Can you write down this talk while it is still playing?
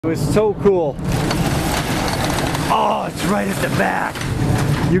It was so cool. Oh, it's right at the back.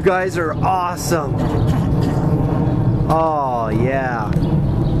 You guys are awesome. Oh, yeah.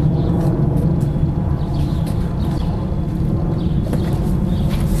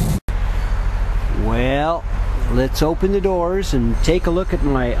 Well, let's open the doors and take a look at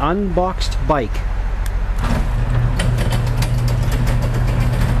my unboxed bike.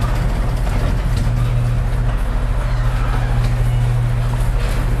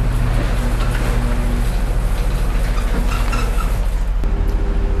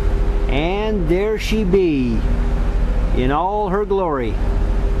 And there she be, in all her glory.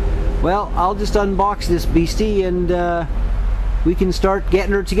 Well, I'll just unbox this beastie and we can start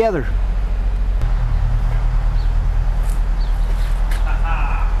getting her together.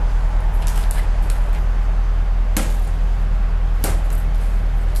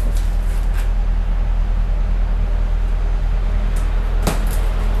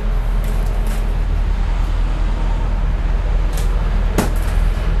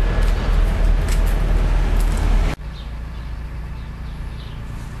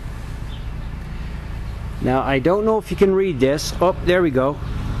 Now, I don't know if you can read this. Oh, there we go.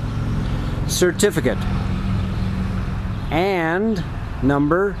 Certificate. And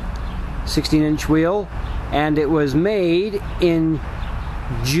number, 16-inch wheel. And it was made in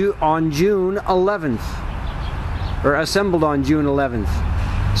on June 11th. Or assembled on June 11th.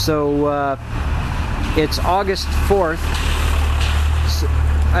 So, it's August 4th.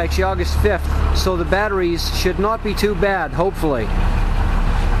 Actually, August 5th. So the batteries should not be too bad, hopefully.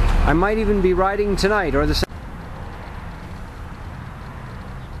 I might even be riding tonight or the.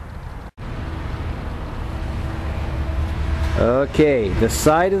 Okay, the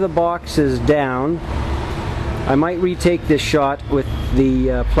side of the box is down. I might retake this shot with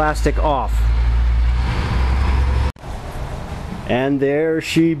the plastic off. And there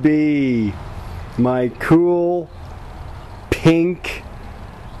she be, my cool pink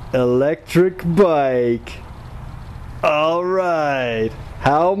electric bike. All right.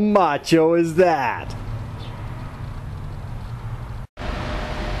 How macho is that?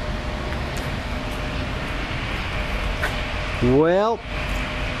 Well,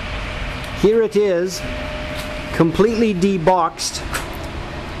 here it is, completely deboxed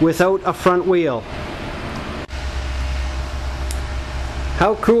without a front wheel.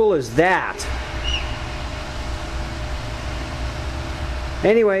 How cool is that?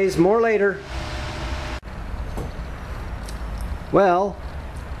 Anyways, more later. Well,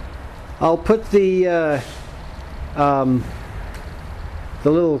 I'll put the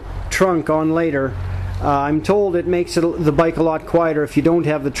little trunk on later. I'm told it makes the bike a lot quieter if you don't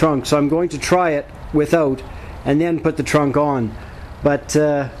have the trunk, so I'm going to try it without and then put the trunk on. But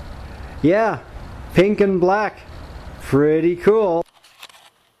yeah, pink and black, pretty cool.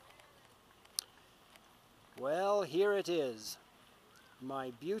 Well, here it is,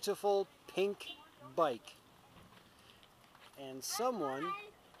 my beautiful pink bike. And someone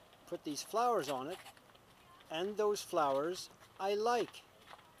put these flowers on it, and those flowers I like.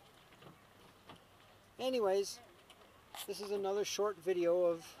 Anyways, this is another short video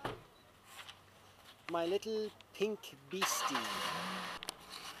of my little pink beastie.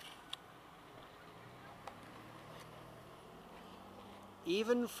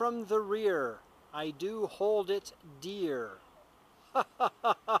 Even from the rear, I do hold it dear. Ha ha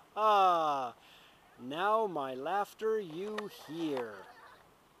ha ha ha! Now my laughter you hear.